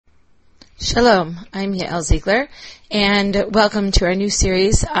Shalom, I'm Yael Ziegler, and welcome to our new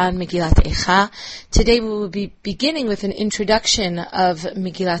series on Megillat Eicha. Today we will be beginning with an introduction of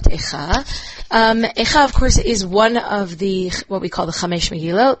Megillat Eicha. Eicha, of course, is one of the, what we call the Chamesh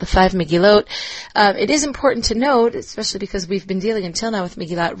Megillot, the 5 Megillot. It is important to note, especially because we've been dealing until now with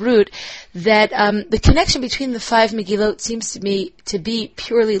Megillat Rut, that the connection between the 5 Megillot seems to be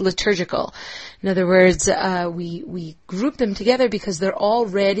purely liturgical. In other words, we group them together because they're all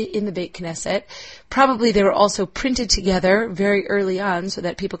read in the Beit Knesset. Probably they were also printed together very early on so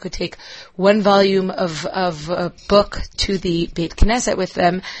that people could take one volume of a book to the Beit Knesset with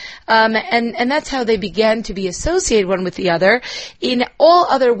them. And that's how they began to be associated one with the other. In all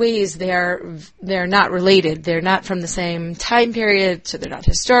other ways, they're not related. They're not from the same time period, so they're not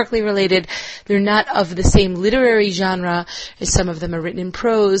historically related. They're not of the same literary genre. Some of them are written in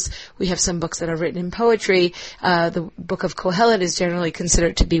prose. We have some books that are written in poetry. The book of Kohelet is generally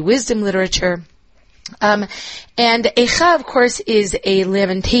considered to be wisdom literature. And Eicha, of course, is a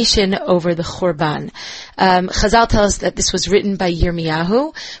lamentation over the Churban. Chazal tell us that this was written by Yirmiyahu.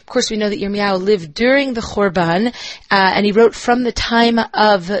 Of course, we know that Yirmiyahu lived during the Churban, and he wrote from the time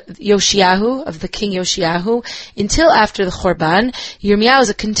of Yoshiyahu, of the king Yoshiyahu, until after the Churban. Yirmiyahu is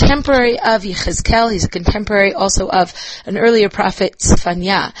a contemporary of Yechezkel. He's a contemporary also of an earlier prophet,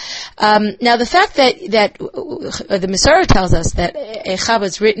 Tzefaniah. Now, the fact that the Masorah tells us that Eicha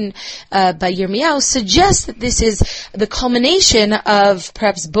was written by Yirmiyahu suggests that this is the culmination of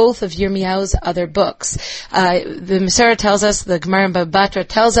perhaps both of Yirmiyahu's other books. The Masorah tells us, the Gemara in Baba Batra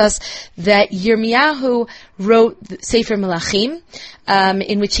tells us that Yirmiyahu wrote Sefer Melachim,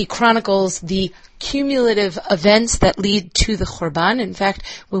 in which he chronicles the cumulative events that lead to the Churban. In fact,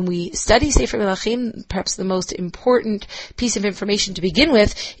 when we study Sefer Melachim, perhaps the most important piece of information to begin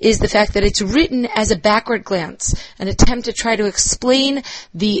with is the fact that it's written as a backward glance, an attempt to try to explain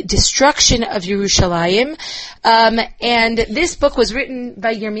the destruction of Yerushalayim. And this book was written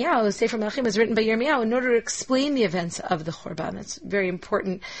by Yirmiyahu, Sefer Melachim was written by Yirmiyahu in order to explain the events of the Churban. That's a very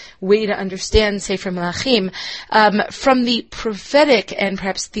important way to understand Sefer Melachim. From the prophetic and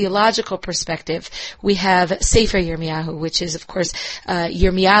perhaps theological perspective, we have Sefer Yirmiyahu, which is, of course,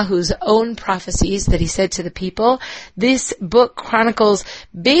 Yirmiyahu's own prophecies that he said to the people. This book chronicles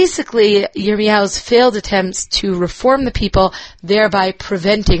basically Yirmiyahu's failed attempts to reform the people, thereby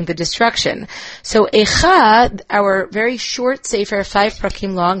preventing the destruction. So Eicha, our very short Sefer, 5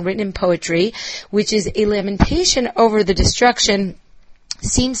 prakim long, written in poetry, which is a lamentation over the destruction,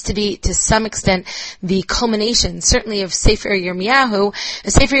 seems to be, to some extent, the culmination, certainly of Sefer Yirmiyahu.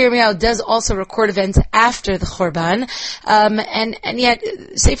 Sefer Yirmiyahu does also record events after the Churban, and yet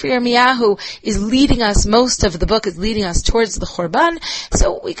Sefer Yirmiyahu is leading us, most of the book is leading us towards the Churban.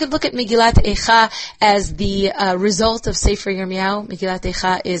 So we could look at Megillat Eicha as the result of Sefer Yirmiyahu. Megillat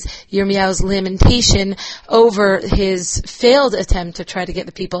Eicha is Yirmiyahu's lamentation over his failed attempt to try to get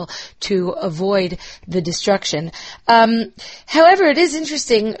the people to avoid the destruction. However, it is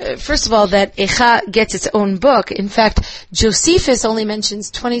interesting, first of all, that Eicha gets its own book. In fact, Josephus only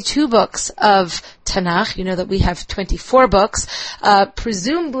mentions 22 books of Tanakh. You know that we have 24 books.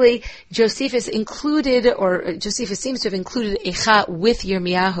 Presumably, Josephus seems to have included Eicha with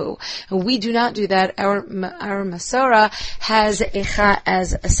Yirmiyahu. We do not do that. Our Masorah has Eicha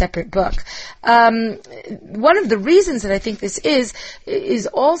as a separate book. One of the reasons that I think this is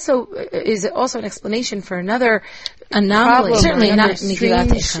also an explanation for another anomaly, certainly not Megillat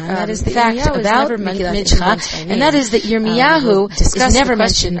Eicha, and that is the fact about Megillat Eicha, and that is that Yirmiyahu is never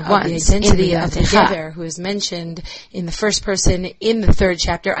mentioned once in the Gever, who is mentioned in the first person in the 3rd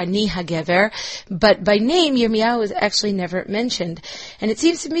chapter, Ani HaGever, but by name Yirmiyahu is actually never mentioned. And it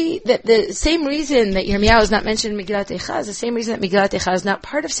seems to me that the same reason that Yirmiyahu is not mentioned in Megillat Eicha is the same reason that Megillat Eicha is not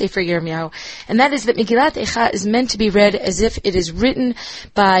part of Sefer Yirmiyahu, and that is that Megillat Eicha is meant to be read as if it is written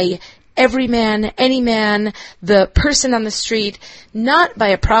by every man, any man, the person on the street, not by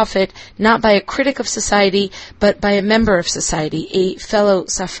a prophet, not by a critic of society, but by a member of society, a fellow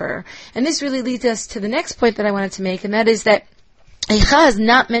sufferer. And this really leads us to the next point that I wanted to make, and that is that Eicha is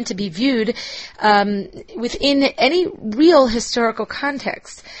not meant to be viewed within any real historical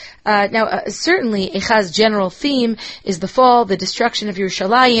context. Certainly, Eicha's general theme is the fall, the destruction of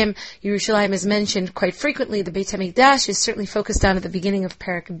Yerushalayim. Yerushalayim is mentioned quite frequently. The Beit HaMikdash is certainly focused on at the beginning of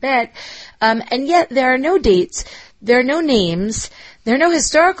Perek Bet. And yet, there are no dates. There are no names. There are no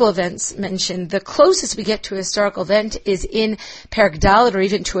historical events mentioned. The closest we get to a historical event is in Perek Daled, or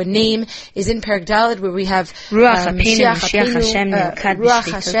even to a name, is in Perek Daled, where we have Ruach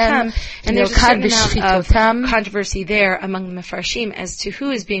Hashem, and there's a certain amount of controversy there among the Mefarshim as to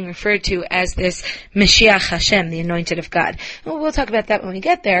who is being referred to as this Mashiach Hashem, the anointed of God. Well, we'll talk about that when we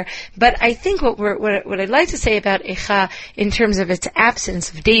get there, but I think what I'd like to say about Eicha in terms of its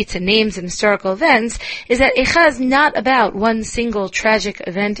absence of dates and names and historical events is that Eicha is not about one single tragic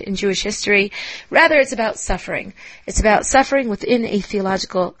event in Jewish history. Rather, it's about suffering. It's about suffering within a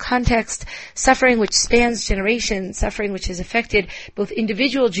theological context, suffering which spans generations, suffering which has affected both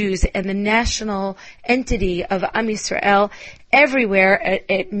individual Jews and the national entity of Am Yisrael everywhere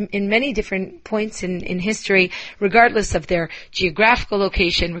in many different points in history, regardless of their geographical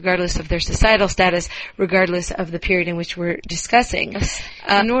location, regardless of their societal status, regardless of the period in which we're discussing.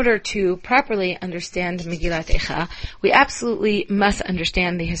 In order to properly understand Megillat Eicha, we absolutely must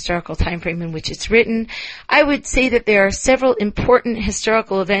understand the historical time frame in which it's written. I would say that there are several important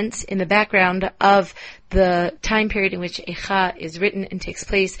historical events in the background of the time period in which Eicha is written and takes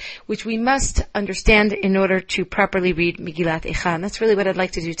place, which we must understand in order to properly read Megillat Eicha. And that's really what I'd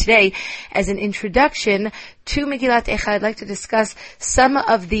like to do today. As an introduction to Megillat Eicha, I'd like to discuss some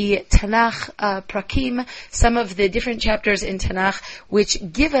of the Tanakh prakim, some of the different chapters in Tanakh, which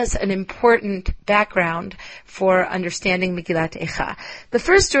give us an important background for understanding Megillat Eicha. The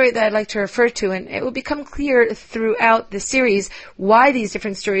first story that I'd like to refer to, and it will become clear throughout the series why these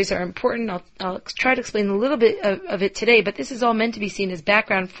different stories are important. I'll try to explain a little bit of it today, but this is all meant to be seen as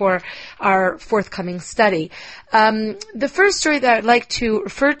background for our forthcoming study. The first story that I'd like to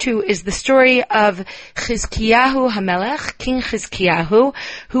refer to is the story of Chizkiyahu HaMelech, King Chizkiyahu,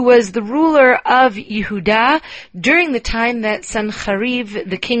 who was the ruler of Yehuda during the time that Sancheriv,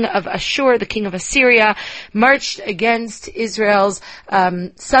 the king of Ashur, the king of Assyria, marched against Israel's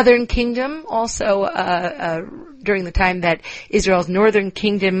southern kingdom, also during the time that Israel's northern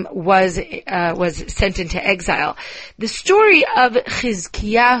kingdom was sent into exile. The story of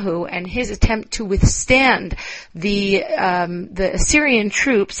Chizkiyahu and his attempt to withstand the Assyrian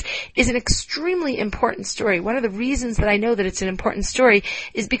troops is an extremely important story. One of the reasons that I know that it's an important story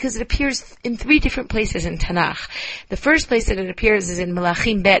is because it appears in three different places in Tanakh. The first place that it appears is in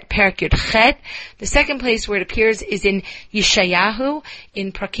Melachim Bet Perek Yud Chet. The second place where it appears is in Yeshayahu,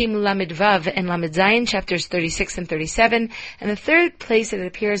 in Prakim Lamed Vav and Lamed Zayin, chapters 36 and 37. And the third place that it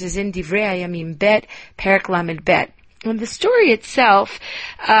appears is in Divrei Hayamim Bet, Perek Lamed Bet. And the story itself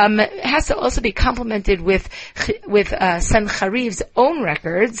has to also be complemented with Sancheriv's own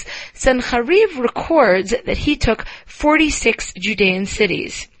records. Sancheriv records that he took 46 Judean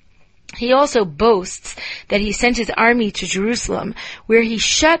cities. He also boasts that he sent his army to Jerusalem, where he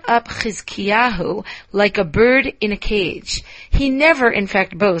shut up Chizkiyahu like a bird in a cage. He never, in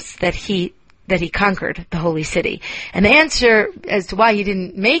fact, boasts that he conquered the holy city. And the answer as to why he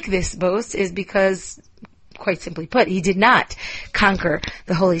didn't make this boast is because, quite simply put, he did not conquer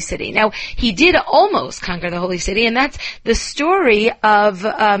the holy city. Now, he did almost conquer the holy city, and that's the story of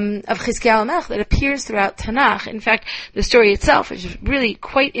Chizkiyahu HaMelech that appears throughout Tanakh. In fact, the story itself, which is really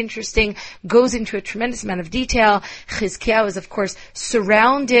quite interesting, goes into a tremendous amount of detail. Chizkiyahu is, of course,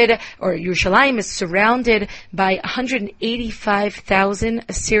 surrounded, or Yerushalayim is surrounded by 185,000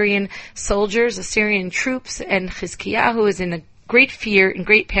 Assyrian soldiers, Assyrian troops, and Chizkiyahu is in a great fear and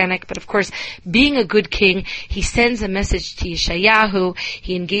great panic, but of course, being a good king, he sends a message to Yeshayahu,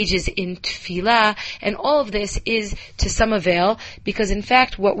 he engages in tefillah, and all of this is to some avail, because in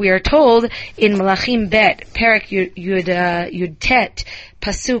fact, what we are told in Melachim Bet, Perek Yud Tet,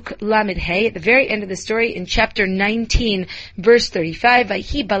 Pasuk Lamed Hey, at the very end of the story, in chapter 19, verse 35,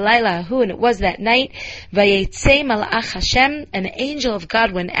 Vayhi balayla hu, and it was that night, Vayetze malach Hashem, and the angel of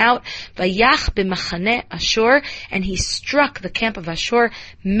God went out, Vayach b'machaneh Ashur, and he struck the camp of Ashur,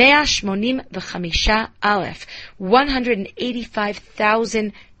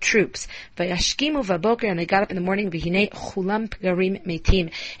 185,000 troops. Vayashkimu v'boker, and they got up in the morning, v'hinei chulam pgarim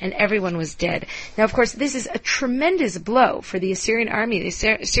metim, and everyone was dead. Now, of course, this is a tremendous blow for the Assyrian army. The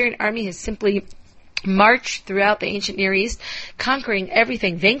Assyrian army has simply marched throughout the ancient Near East, conquering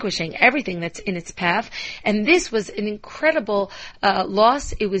everything, vanquishing everything that's in its path. And this was an incredible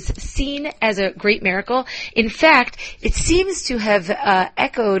loss. It was seen as a great miracle. In fact, it seems to have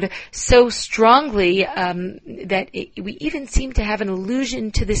echoed so strongly that we even seem to have an allusion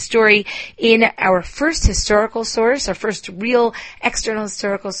to this story in our first historical source, our first real external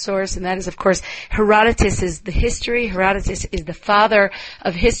historical source, and that is, of course, Herodotus is the history. Herodotus is the father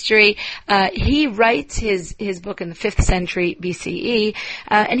of history. He writes writes his book in the 5th century BCE,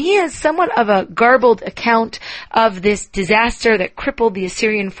 and he has somewhat of a garbled account of this disaster that crippled the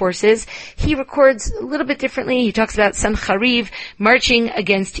Assyrian forces. He records a little bit differently. He talks about Sancheriv marching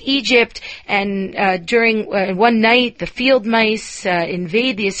against Egypt, and during one night the field mice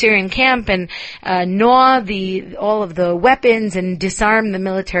invade the Assyrian camp and gnaw all of the weapons and disarm the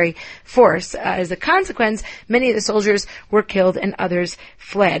military force. As a consequence, many of the soldiers were killed and others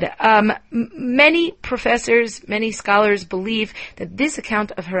fled. Many professors, many scholars believe that this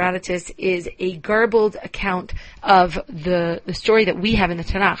account of Herodotus is a garbled account of the story that we have in the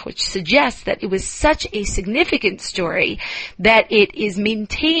Tanakh, which suggests that it was such a significant story that it is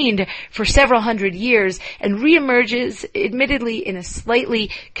maintained for several hundred years and reemerges, admittedly, in a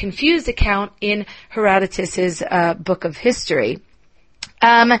slightly confused account in Herodotus's book of history.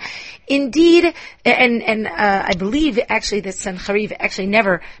 Indeed, and I believe actually that Sancheriv actually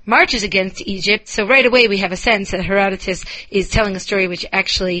never marches against Egypt, so right away we have a sense that Herodotus is telling a story which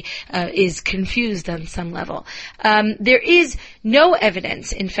actually is confused on some level. There is no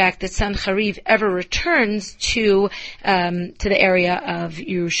evidence, in fact, that Sancheriv ever returns to the area of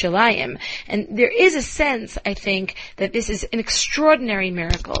Yerushalayim. And there is a sense, I think, that this is an extraordinary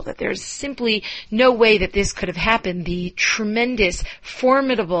miracle, that there's simply no way that this could have happened. The tremendous,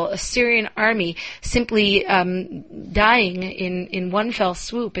 formidable Assyrian army simply dying in one fell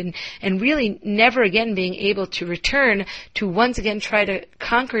swoop and really never again being able to return to once again try to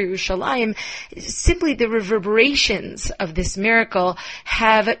conquer Yerushalayim. Simply the reverberations of this miracle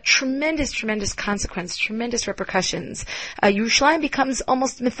have tremendous consequences, tremendous repercussions. Yerushalayim becomes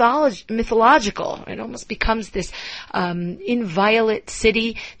almost mythological. It almost becomes this inviolate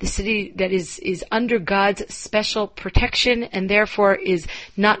city, the city that is under God's special protection and therefore is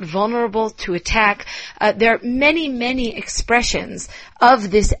not vulnerable to attack. There are many expressions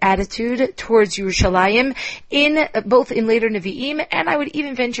of this attitude towards Yerushalayim both in later Nevi'im, and I would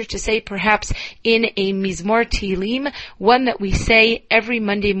even venture to say perhaps in a Mizmor Tehillim, one that we say every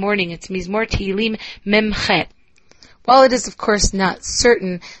Monday morning. It's Mizmor Tehillim Memchet. While it is of course not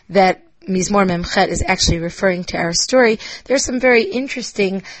certain that Mizmor Memchet is actually referring to our story, there are some very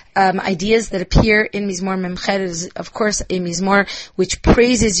interesting ideas that appear in Mizmor Memchet. It is, of course, a Mizmor which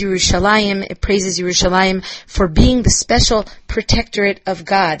praises Yerushalayim. It praises Yerushalayim for being the special protectorate of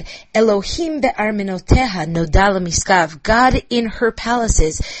God. Elohim be'armenoteha nodal miskav. God in her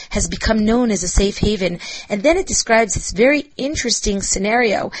palaces has become known as a safe haven. And then it describes this very interesting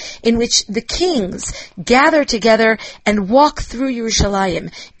scenario in which the kings gather together and walk through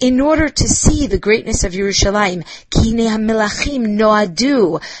Yerushalayim in order to see the greatness of Yerushalayim. Kinei hamelachim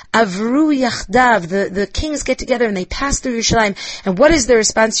noadu avru yachdav. The kings get together and they pass through Yerushalayim. And what is the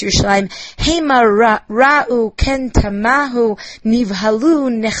response to Yerushalayim? Hema ra'u ken tamahu nivhalu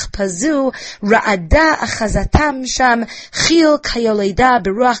nechpazu ra'ada achazatam sham chil kayoleda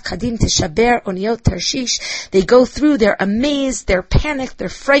beruach kadim teshaber oniot Tarshish. They go through, they're amazed, they're panicked, they're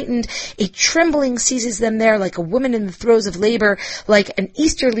frightened. A trembling seizes them there like a woman in the throes of labor, like an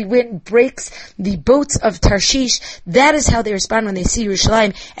easterly wind breaks the boats of Tarshish. That is how they respond when they see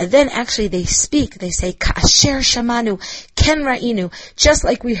Yerushalayim. And then actually they speak. They say, Ka'asher shamanu, ken ra'inu. Just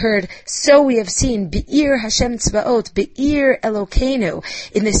like we heard, so we have seen. Be'ir Hashem tzvaot, be'ir Elokeinu.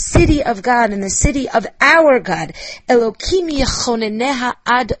 In the city of God, in the city of our God. Elokim yechoneneha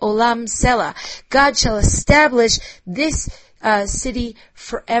ad olam sela. God shall establish this city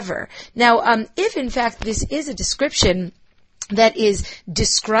forever. Now, if in fact this is a description that is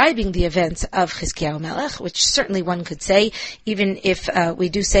describing the events of Chizkiyahu Melech, which certainly one could say, even if we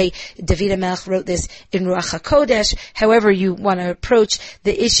do say David HaMelech wrote this in Ruach HaKodesh. However you want to approach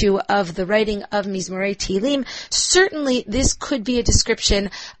the issue of the writing of Mizmorei Tehillim, certainly this could be a description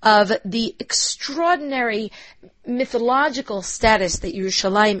of the extraordinary mythological status that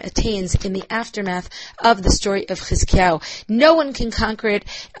Yerushalayim attains in the aftermath of the story of Chizkiyahu. No one can conquer it.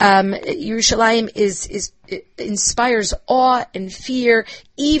 Yerushalayim inspires awe and fear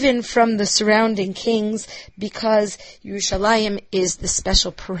even from the surrounding kings, because Yerushalayim is the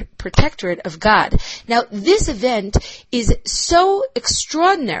special protectorate of God. Now, this event is so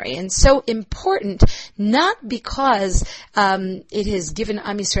extraordinary and so important, not because it has given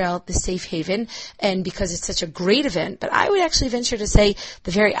Am Yisrael the safe haven and because it's such a great event, but I would actually venture to say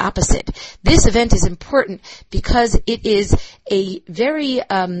the very opposite. This event is important because it is a very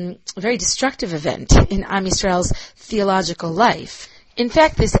destructive event in Am Yisrael's theological life. In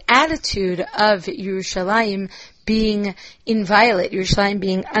fact, this attitude of Yerushalayim being inviolate, Yerushalayim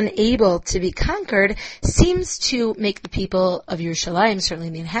being unable to be conquered, seems to make the people of Yerushalayim, certainly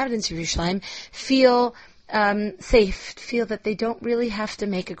the inhabitants of Yerushalayim, feel safe, feel that they don't really have to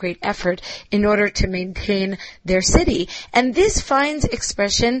make a great effort in order to maintain their city. And this finds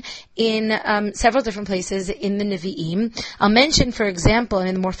expression in several different places in the Nevi'im. I'll mention, for example,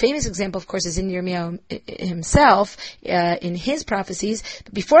 and the more famous example, of course, is in Yirmiyahu himself, in his prophecies.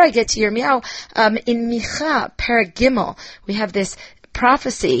 But before I get to Yirmiyahu, in Micha, Perek Gimel, we have this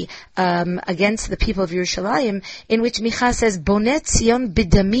prophecy against the people of Yerushalayim, in which Micha says, Bonet Zion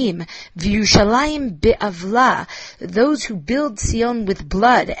bidamim, v'Yerushalayim be'avla, those who build Zion with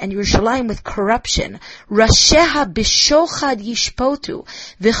blood, and Yerushalayim with corruption. Rasheha b'shochad yishpotu,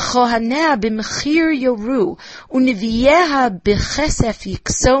 v'chohanea b'mechir yoru, u'neviyeha b'chesef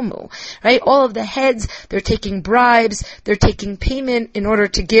yiksomu. Right? All of the heads, they're taking bribes, they're taking payment in order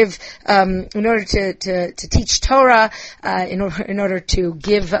to give, in order to teach Torah, in order to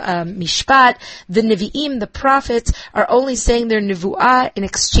give mishpat. The Nevi'im, the prophets, are only saying their nevuah in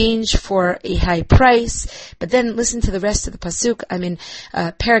exchange for a high price. But then listen to the rest of the pasuk. I'm in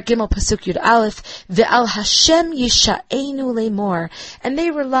Perek Gimel, pasuk Yud Aleph. Ve'al Hashem yisha'enu lemor, and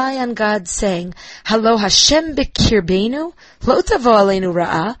they rely on God, saying, Halo Hashem b'kirbeinu, lo tavo aleinu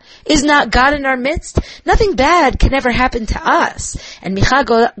ra'ah. Is not God in our midst? Nothing bad can ever happen to us. And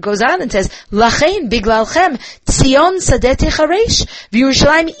Micha goes on and says, Lachein biglalchem Tzion sadeh techaresh,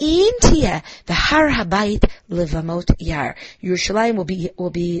 v'Yerushalayim iyin tiyeh, v'har habayit levamot yar. Yerushalayim will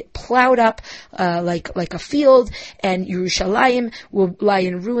be plowed up like a field, and Yerushalayim will lie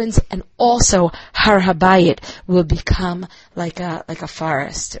in ruins, and also Har Habayit will become like a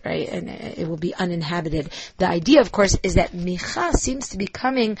forest, right? And it will be uninhabited. The idea, of course, is that Micha seems to be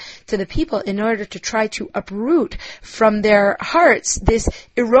coming to the people in order to try to uproot from their hearts this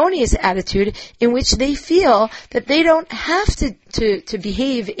erroneous attitude in which they feel that they don't have to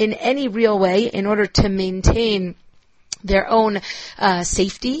behave in any real way in order to maintain their own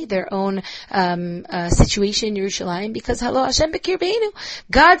safety, their own situation in Yerushalayim, because Halo Hashem b'kirbeinu,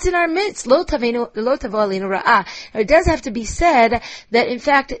 God's in our midst. Lo tavo aleinu ra'ah. It does have to be said that, in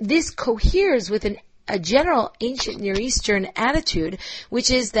fact, this coheres with a general ancient Near Eastern attitude, which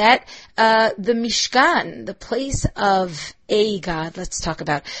is that the Mishkan, the place of a God, let's talk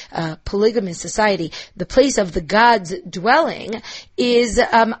about polygamous society, the place of the God's dwelling is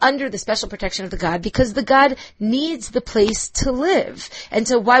under the special protection of the God, because the God needs the place to live. And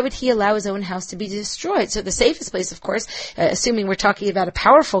so why would he allow his own house to be destroyed? So the safest place, of course, assuming we're talking about a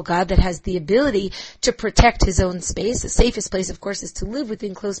powerful God that has the ability to protect his own space, the safest place, of course, is to live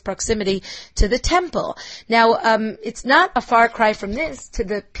within close proximity to the temple. Now, it's not a far cry from this to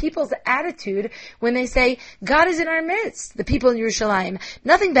the people's attitude when they say, God is in our midst. The people in Yerushalayim,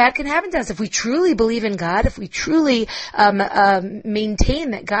 nothing bad can happen to us. If we truly believe in God, if we truly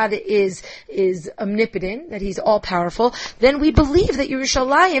maintain that God is omnipotent, that he's all-powerful, then we believe that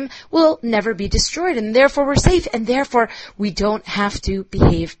Yerushalayim will never be destroyed, and therefore we're safe, and therefore we don't have to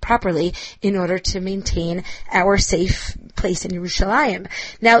behave properly in order to maintain our safe place in Yerushalayim.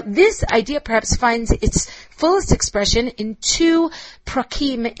 Now, this idea perhaps finds its fullest expression in two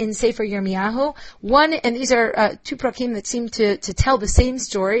prakim in Sefer Yirmiyahu. One, and these are two prakim that seem to tell the same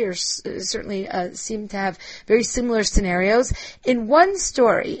story, or certainly seem to have very similar scenarios. In one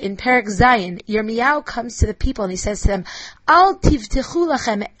story, in Perek Zayin, Yirmiyahu comes to the people and he says to them, Al tivtechu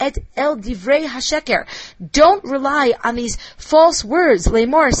lachem et el divrei hasheker. Don't rely on these false words,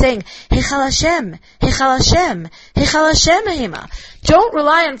 lemor, saying, Heichal Hashem, Heichal Hashem, Heichal Hashem hema. Don't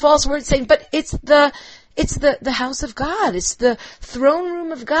rely on false words saying, but it's the house of God. It's the throne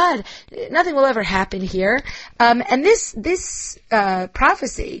room of God. Nothing will ever happen here. And this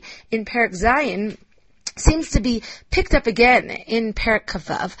prophecy in Perek Zayin seems to be picked up again in Perek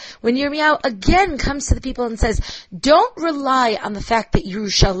Kavav, when Yirmiyahu again comes to the people and says, don't rely on the fact that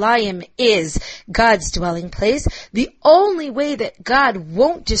Yerushalayim is God's dwelling place. The only way that God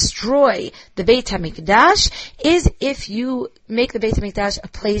won't destroy the Beit HaMikdash is if you make the Beit HaMikdash a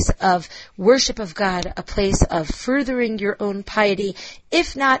place of worship of God, a place of furthering your own piety.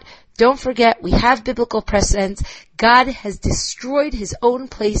 If not, don't forget, we have biblical precedents. God has destroyed his own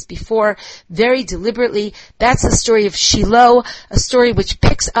place before very deliberately. That's the story of Shiloh, a story which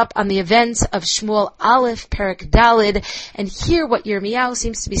picks up on the events of Shmuel Aleph, Perek Dalid. And here what Yirmiyahu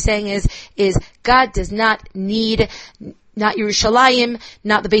seems to be saying is God does not need not Yerushalayim,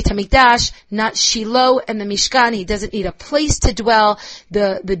 not the Beit HaMikdash, not Shiloh and the Mishkan. He doesn't need a place to dwell.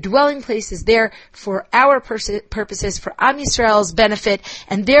 The dwelling place is there for our purposes, for Am Yisrael's benefit,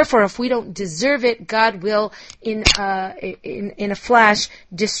 and therefore, if we don't deserve it, God will, in a flash,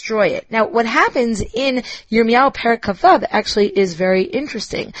 destroy it. Now, what happens in Yirmiyahu Perek Kavav actually is very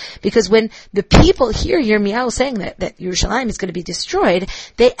interesting, because when the people hear Yirmiyahu saying that Yerushalayim is going to be destroyed,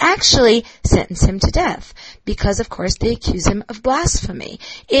 they actually sentence him to death, because, of course, they accuse him of blasphemy.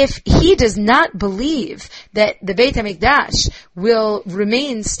 If he does not believe that the Beit HaMikdash will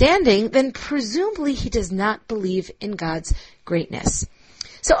remain standing, then presumably he does not believe in God's greatness.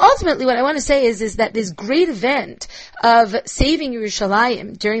 So ultimately what I want to say is that this great event of saving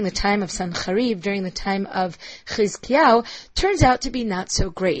Yerushalayim during the time of Sancheriv, during the time of Chizkiyahu, turns out to be not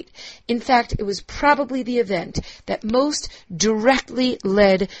so great. In fact, it was probably the event that most directly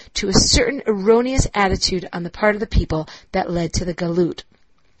led to a certain erroneous attitude on the part of the people that led to the Galut.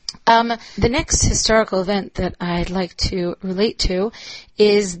 The next historical event that I'd like to relate to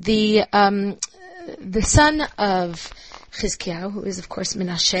is the son of Chizkiyahu, who is, of course,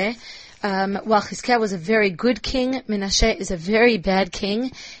 Menashe. While Chizkiyahu was a very good king, Menashe is a very bad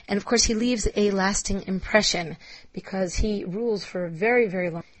king, and of course he leaves a lasting impression, because he rules for a very, very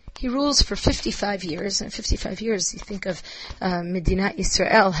long time. He rules for 55 years, and 55 years, you think of Medinat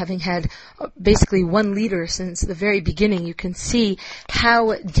Yisrael having had basically one leader since the very beginning. You can see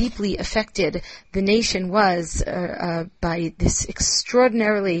how deeply affected the nation was by this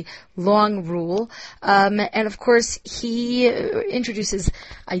extraordinarily long rule. And of course, he introduces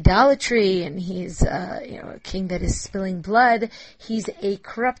idolatry, and he's a king that is spilling blood. He's a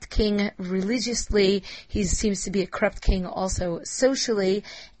corrupt king religiously. He seems to be a corrupt king also socially.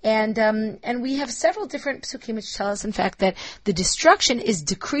 And we have several different psukim which tell us, in fact, that the destruction is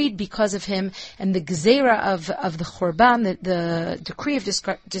decreed because of him, and the gezerah of the Chorban, the decree of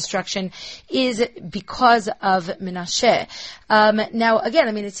destruction, is because of Menashe. Now,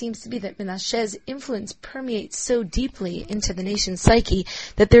 again, it seems to be that Menashe's influence permeates so deeply into the nation's psyche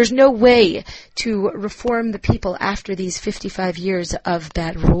that there's no way to reform the people after these 55 years of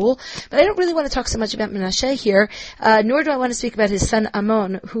bad rule. But I don't really want to talk so much about Menashe here, nor do I want to speak about his son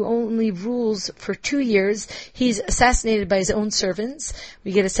Amon, who only rules for 2 years. He's assassinated by his own servants.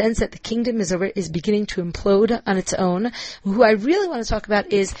 We get a sense that the kingdom is beginning to implode on its own. Who I really want to talk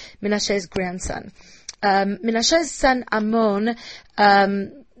about is Menashe's grandson. Menashe's son Amon,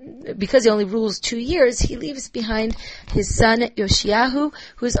 because he only rules 2 years, he leaves behind his son Yoshiyahu,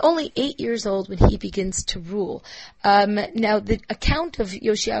 who is only 8 years old when he begins to rule. Now, the account of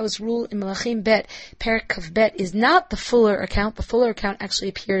Yoshiyahu's rule in Melachim Bet, Perek Kav Bet, is not the fuller account. The fuller account actually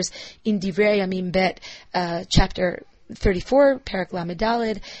appears in Divrei Yamim Bet, chapter 34, Perek Lamed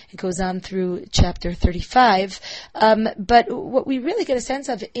Daled. It goes on through chapter 35. But what we really get a sense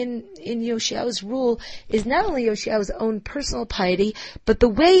of in Yoshiyahu's rule is not only Yoshiyahu's own personal piety, but the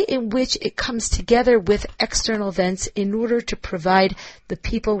way in which it comes together with external events in order to provide the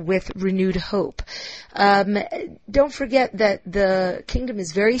people with renewed hope. Don't forget that the kingdom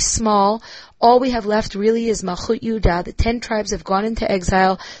is very small. All we have left really is Malchut Yehuda. The 10 tribes have gone into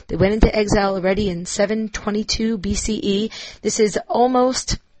exile. They went into exile already in 722 BCE. This is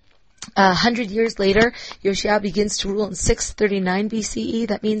almost 100 years later. Yoshiyahu begins to rule in 639 BCE.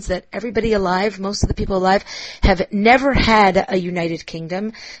 That means that everybody alive, most of the people alive, have never had a united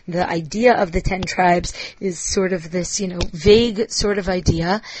kingdom. The idea of the 10 tribes is sort of this, vague sort of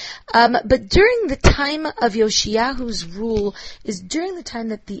idea. But during the time of Yoshiyahu's rule is during the time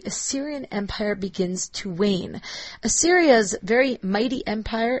that the Assyrian Empire begins to wane. Assyria's very mighty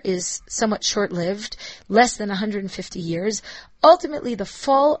empire is somewhat short-lived, less than 150 years. Ultimately, the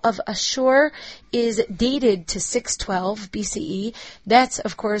fall of Ashur is dated to 612 BCE. That's,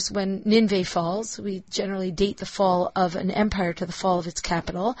 of course, when Nineveh falls. We generally date the fall of an empire to the fall of its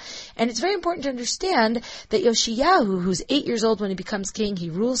capital. And it's very important to understand that Yoshiyahu, who's 8 years old when he becomes king,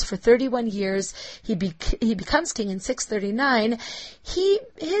 he rules for 31 years. He becomes king in 639.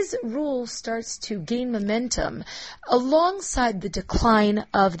 His rule starts to gain momentum alongside the decline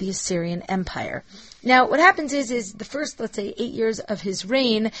of the Assyrian Empire. Now, what happens is the first, let's say, 8 years of his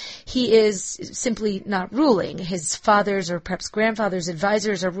reign, he is simply not ruling. His father's or perhaps grandfather's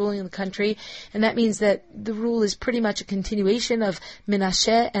advisors are ruling the country, and that means that the rule is pretty much a continuation of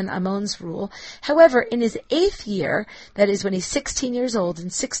Menashe and Amon's rule. However, in his 8th year, that is when he's 16 years old, in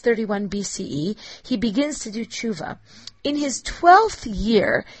 631 BCE, he begins to do tshuva. In his 12th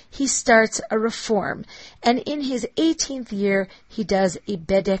year, he starts a reform. And in his 18th year, he does a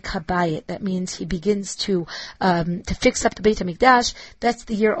bedek habayit. That means he begins begins to fix up the Beit HaMikdash. That's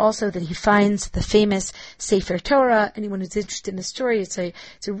the year also that he finds the famous Sefer Torah. Anyone who's interested in the story, it's a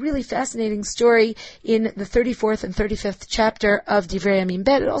really fascinating story in the 34th and 35th chapter of Divrei Yamim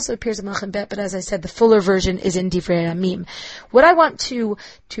Bet. It also appears in Melachim Bet, but as I said, the fuller version is in Divrei Yamim. What I want to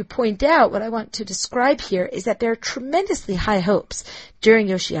point out, what I want to describe here is that there are tremendously high hopes during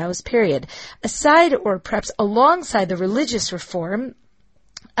Yoshiyahu's period. Aside, or perhaps alongside, the religious reform,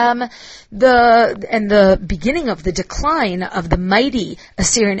 the beginning of the decline of the mighty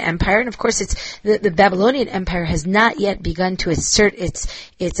Assyrian Empire, and of course the Babylonian Empire has not yet begun to assert its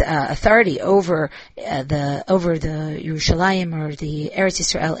authority over the Yerushalayim or the Eretz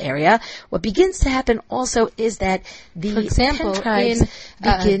Yisrael area. What begins to happen also is that the, for example, 10 tribes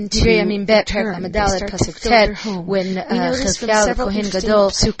begin to return. When Chizkiyahu Kohen Gadol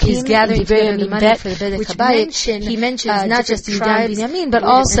is gathering together the money for the Bedek Habayit, he mentions not just the tribes, Binyamin, but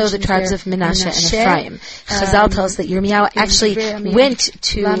also the tribes of Menashe and Ephraim. Chazal tells that Yirmiyahu actually went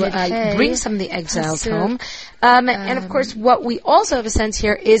to bring some of the exiles home. And of course, what we also have a sense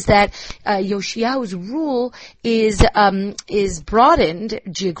here is that Yoshiyahu's rule is broadened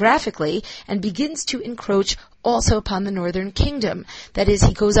geographically and begins to encroach also upon the northern kingdom. That is,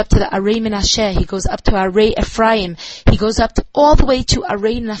 he goes up to the Arei Menashe, he goes up to Arei Ephraim, he goes up all the way to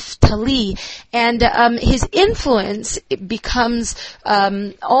Arei Naphtali, and his influence becomes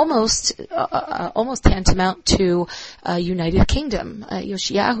almost tantamount to a united kingdom.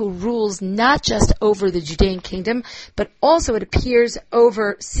 Yoshiyahu rules not just over the Judean kingdom, but also it appears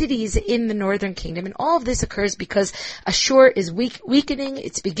over cities in the northern kingdom. And all of this occurs because Ashur is weakening,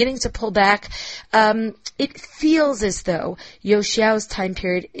 it's beginning to pull back. It feels as though Yoshiyahu's time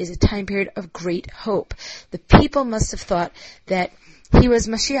period is a time period of great hope. The people must have thought that he was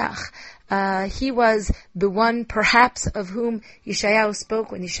Mashiach. He was the one perhaps of whom Yeshayahu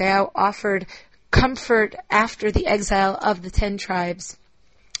spoke when Yeshayahu offered comfort after the exile of the 10 tribes.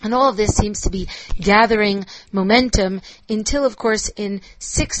 And all of this seems to be gathering momentum until, of course, in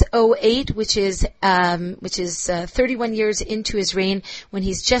 608, which is 31 years into his reign, when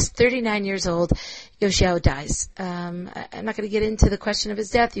he's just 39 years old, Yoshiyahu dies. I'm not going to get into the question of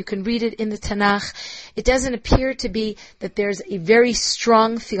his death. You can read it in the Tanakh. It doesn't appear to be that there's a very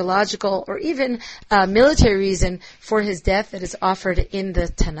strong theological or even military reason for his death that is offered in the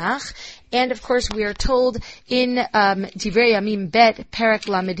Tanakh. And of course, we are told in Divrei Yamim Bet, Perek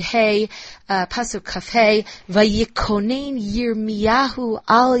Lamed Hey, Pasuk Kaf Hey, Vayikonen Yirmiyahu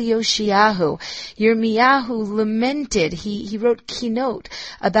al Yoshiyahu. Yirmiyahu lamented. He wrote keynote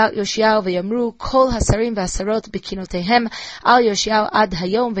about Yoshiyahu. Vayamru Kol Hasarim Vasarot Bekinotehem al Yoshiyahu ad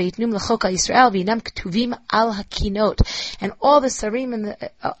Hayom Vayitnum Lechoka Yisrael V'inam Ketuvim al Hakinot. And all the Sarim and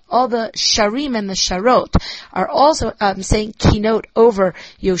all the Sharim and the Sharot are also saying keynote over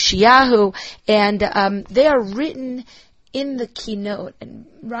Yoshiyahu. And they are written in the keynote, and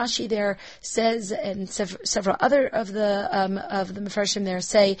Rashi there says, and several other of the Mefarshim there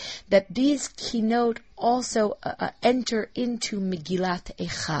say that these keynote also enter into Megillat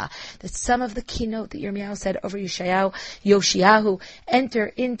Eicha. That some of the keynote that Yirmiyahu said over Yoshiyahu enter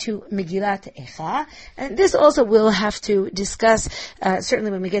into Megillat Eicha. And this also we'll have to discuss,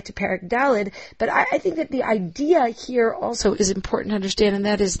 certainly when we get to Perek Daled. But I think that the idea here also is important to understand, and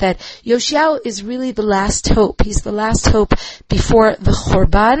that is that Yoshiyahu is really the last hope. He's the last hope before the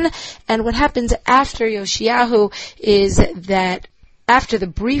Chorban. And what happens after Yoshiyahu is that after the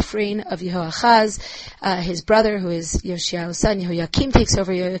brief reign of Yehoachaz, his brother, who is Yoshiyahu's son, Yehoyakim, takes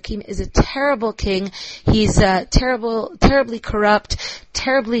over. Yehoyakim is a terrible king. He's terribly corrupt,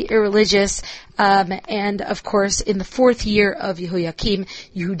 terribly irreligious. And of course, in the 4th year of Yehoyakim,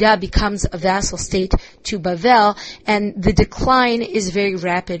 Yehuda becomes a vassal state to Bavel, and the decline is very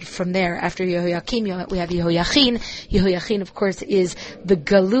rapid from there. After Yehoyakim, we have Yehoyachin. Yehoyachin, of course, is the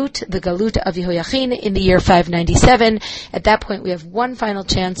galut of Yehoyachin in the year 597. At that point, we have one final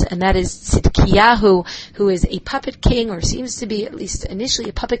chance, and that is Tzidkiyahu, who is a puppet king, or seems to be at least initially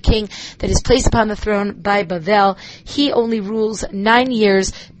a puppet king, that is placed upon the throne by Bavel. He only rules 9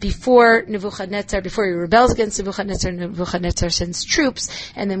 years before Nebuchadnezzar, before he rebels against Nebuchadnezzar sends troops,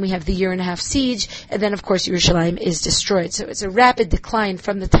 and then we have the 1.5-year siege, and then of course Yerushalayim is destroyed. So it's a rapid decline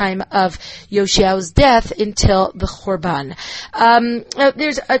from the time of Yoshiyahu's death until the Chorban.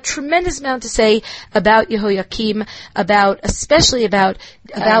 There's a tremendous amount to say about Yehoyakim, especially about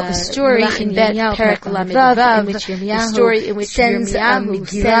the story in Bet Perek Lamed Vav, in which Yirmiyahu, the story in which Yirmiyahu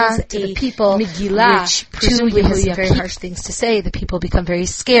sends to the people Megillah, which presumably has some very harsh things to say. The people become very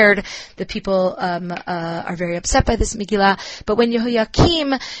scared. The people are very upset by this Megillah. But when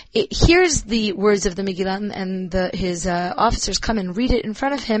Yehoiakim hears the words of the Megillah and his officers come and read it in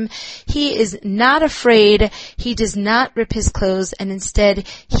front of him, he is not afraid. He does not rip his clothes, and instead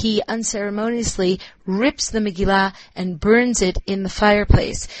he unceremoniously rips the Megillah and burns it in the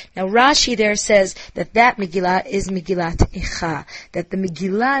fireplace. Now Rashi there says that Megillah is Megillat Eicha, that the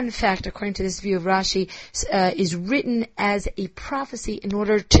Megillah, in fact, according to this view of Rashi, is written as a prophecy in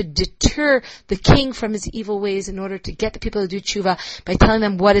order to deter the king from his evil ways, in order to get the people to do tshuva by telling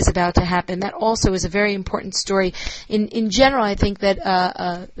them what is about to happen. That also is a very important story. In general, I think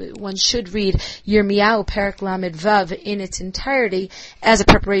that one should read Yirmiyahu Perek Lamed Vav in its entirety as a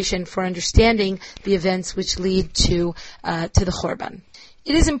preparation for understanding the events which lead to the Chorban.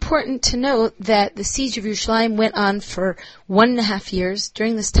 It is important to note that the siege of Yerushalayim went on for 1.5 years.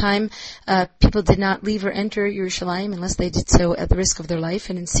 During this time, people did not leave or enter Yerushalayim unless they did so at the risk of their life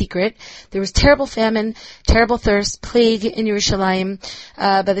and in secret. There was terrible famine, terrible thirst, plague in Yerushalayim.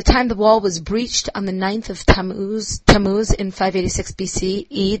 By the time the wall was breached on the 9th of Tammuz in 586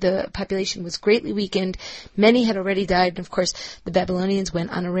 BCE, the population was greatly weakened. Many had already died, and of course, the Babylonians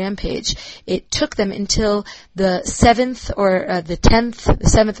went on a rampage. It took them until the 7th or the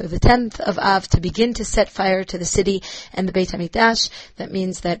 7th or the 10th of Av to begin to set fire to the city and the Beit HaMikdash. That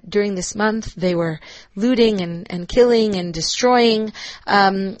means that during this month they were looting and killing and destroying.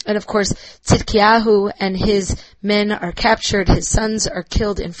 And of course, Tzidkiyahu and his men are captured, his sons are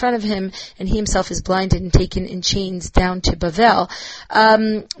killed in front of him, and he himself is blinded and taken in chains down to Bavel.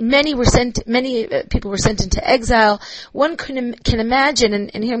 Many people were sent into exile. One can imagine,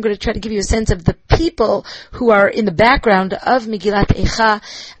 and here I'm going to try to give you a sense of the people who are in the background of Megillat Eicha.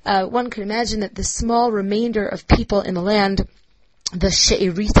 One can imagine that the small remainder of people in the land, the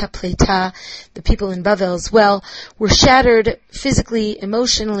She'erita Pleta, the people in Bavel as well, were shattered physically,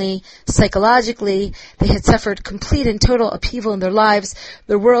 emotionally, psychologically. They had suffered complete and total upheaval in their lives.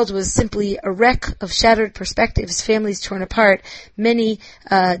 Their world was simply a wreck of shattered perspectives, families torn apart, many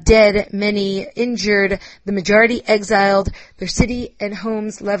dead, many injured, the majority exiled, their city and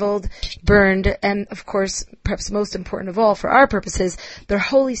homes leveled, burned, and of course, perhaps most important of all for our purposes, their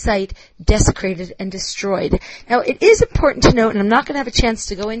holy site desecrated and destroyed. Now, it is important to note, and I'm not going to have a chance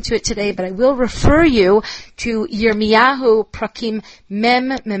to go into it today, but I will refer you to Yirmiyahu Prakim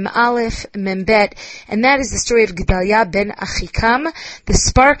Mem Aleph, Mem Bet, and that is the story of Gedaliah ben Achikam. The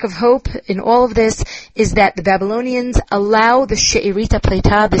spark of hope in all of this is that the Babylonians allow the She'erita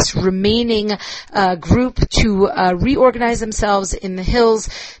Pleta, this remaining group, to reorganize themselves in the hills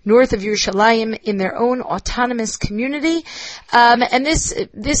north of Yerushalayim in their own autonomous community. And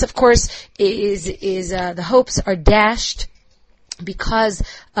this of course is the hopes are dashed because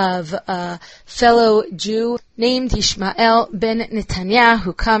of a fellow Jew named Ishmael ben Netanyah,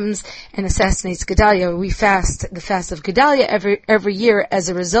 who comes and assassinates Gedaliah. We fast the fast of Gedaliah every year as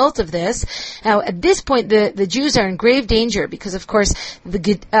a result of this. Now, at this point, the Jews are in grave danger because, of course, the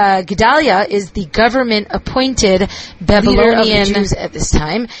Gedaliah is the government-appointed Babylonian Jews at this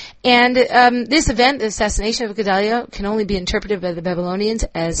time. And this event, the assassination of Gedaliah, can only be interpreted by the Babylonians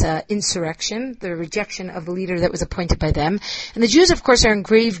as insurrection, the rejection of the leader that was appointed by them. And the Jews, of course, are in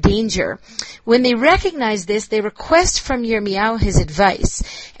grave danger. When they recognize this, they request from Yirmiyahu his advice.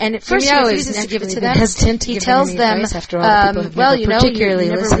 And at first he refuses to give it to them. He tells them, well, you know, you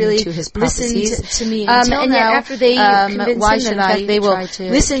never really to his listened to me until and now. Yet after they convince him that they will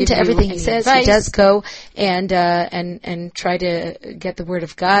listen to everything he says, he does go and try to get the word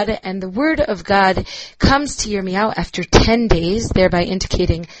of God. And the word of God comes to Yirmiyahu after 10 days, thereby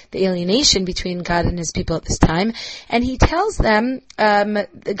indicating the alienation between God and his people at this time. And he tells them,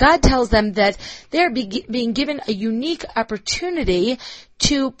 God tells them that they're being given a unique opportunity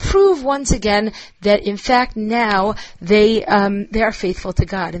to prove once again that in fact now they are faithful to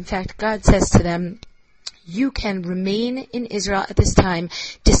God. In fact, God says to them, you can remain in Israel at this time,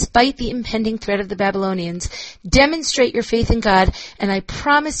 despite the impending threat of the Babylonians. Demonstrate your faith in God, and I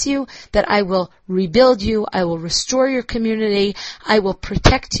promise you that I will rebuild you, I will restore your community, I will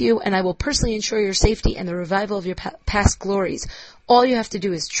protect you, and I will personally ensure your safety and the revival of your past glories. All you have to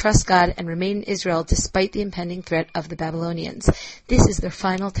do is trust God and remain in Israel despite the impending threat of the Babylonians. This is their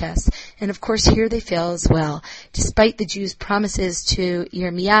final test. And of course, here they fail as well. Despite the Jews' promises to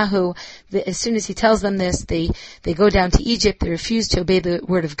Yirmiyahu, as soon as he tells them this, they go down to Egypt. They refuse to obey the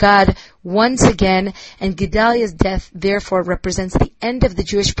word of God once again. And Gedaliah's death, therefore, represents the end of the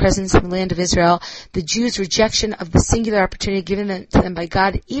Jewish presence in the land of Israel, the Jews' rejection of the singular opportunity given to them by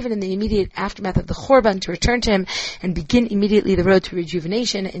God, even in the immediate aftermath of the Chorban, to return to him and begin immediately the road to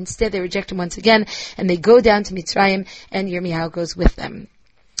rejuvenation. Instead, they reject him once again, and they go down to Mitzrayim, and Yirmiyahu goes with them.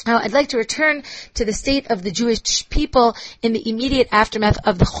 Now, I'd like to return to the state of the Jewish people in the immediate aftermath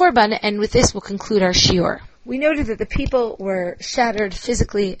of the Chorban, and with this we'll conclude our shiur. We noted that the people were shattered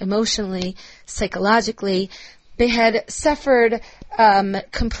physically, emotionally, psychologically. They had suffered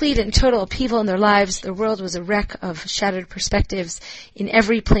complete and total upheaval in their lives. The world was a wreck of shattered perspectives in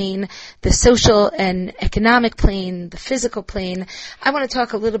every plane, the social and economic plane, the physical plane. I want to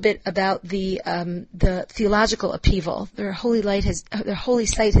talk a little bit about the theological upheaval. Their holy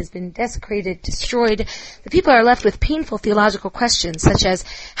site has been desecrated, destroyed. The people are left with painful theological questions, such as,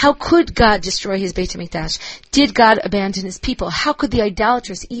 how could God destroy his Beit HaMikdash? Did God abandon his people? How could the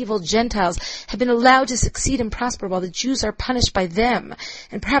idolatrous, evil Gentiles have been allowed to succeed and prosper while the Jews are punished by them?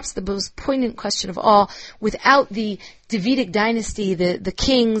 And perhaps the most poignant question of all, without the Davidic dynasty, the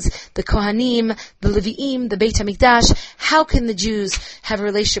kings, the Kohanim, the Levi'im, the Beit HaMikdash, how can the Jews have a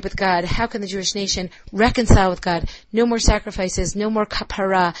relationship with God? How can the Jewish nation reconcile with God? No more sacrifices, no more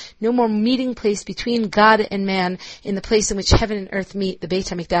kapara, no more meeting place between God and man in the place in which heaven and earth meet, the Beit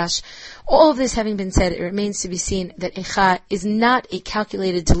HaMikdash. All of this having been said, it remains to be seen that Eicha is not a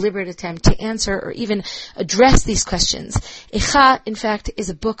calculated, deliberate attempt to answer or even address these questions. Eicha, in fact, is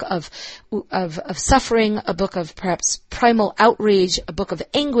a book of suffering, a book of perhaps primal outrage, a book of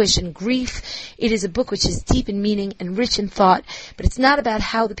anguish and grief. It is a book which is deep in meaning and rich in thought, but it's not about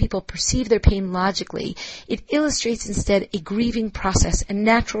how the people perceive their pain logically. It illustrates instead a grieving process, a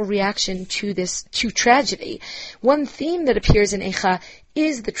natural reaction to tragedy. One theme that appears in Eicha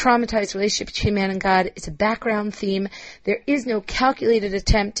is the traumatized relationship between man and God. It's a background theme. There is no calculated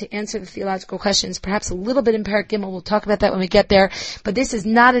attempt to answer the theological questions, perhaps a little bit in Perek Gimel. We'll talk about that when we get there. But this is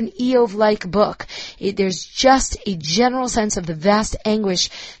not an Eov-like book. There's just a general sense of the vast anguish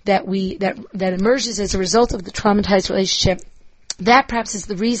that emerges as a result of the traumatized relationship. That perhaps is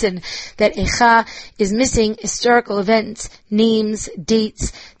the reason that Eicha is missing historical events, names,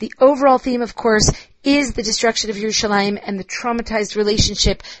 dates. The overall theme, of course, is the destruction of Yerushalayim and the traumatized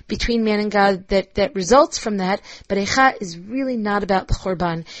relationship between man and God that results from that. But Eicha is really not about the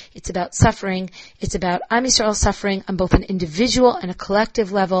Chorban. It's about suffering. It's about Am Yisrael suffering on both an individual and a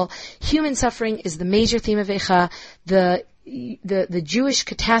collective level. Human suffering is the major theme of Eicha. The Jewish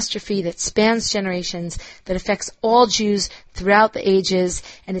catastrophe that spans generations, that affects all Jews throughout the ages,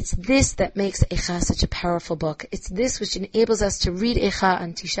 and it's this that makes Eicha such a powerful book. It's this which enables us to read Eicha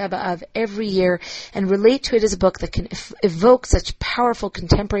on Tisha B'Av every year and relate to it as a book that can evoke such powerful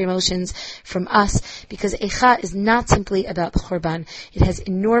contemporary emotions from us, because Eicha is not simply about the Chorban. It has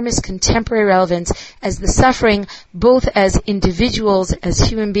enormous contemporary relevance as the suffering, both as individuals, as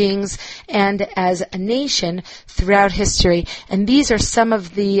human beings, and as a nation throughout history. And these are some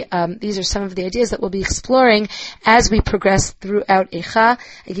of the ideas that we'll be exploring as we progress throughout Eicha.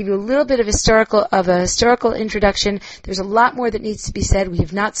 I give you a little bit of a historical introduction. There's a lot more that needs to be said. We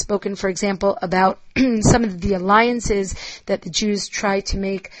have not spoken, for example, about some of the alliances that the Jews try to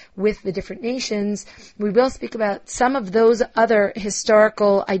make with the different nations. We will speak about some of those other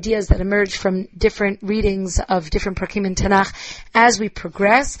historical ideas that emerge from different readings of different Prakim in Tanakh as we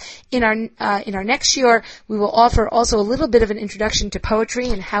progress. In our next shiur, we will offer also a little bit of an introduction to poetry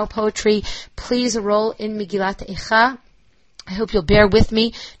and how poetry plays a role in Megillat Eicha. I hope you'll bear with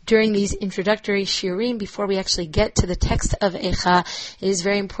me during these introductory shiurim before we actually get to the text of Eicha. It is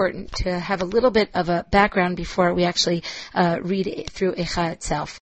very important to have a little bit of a background before we actually read through Eicha itself.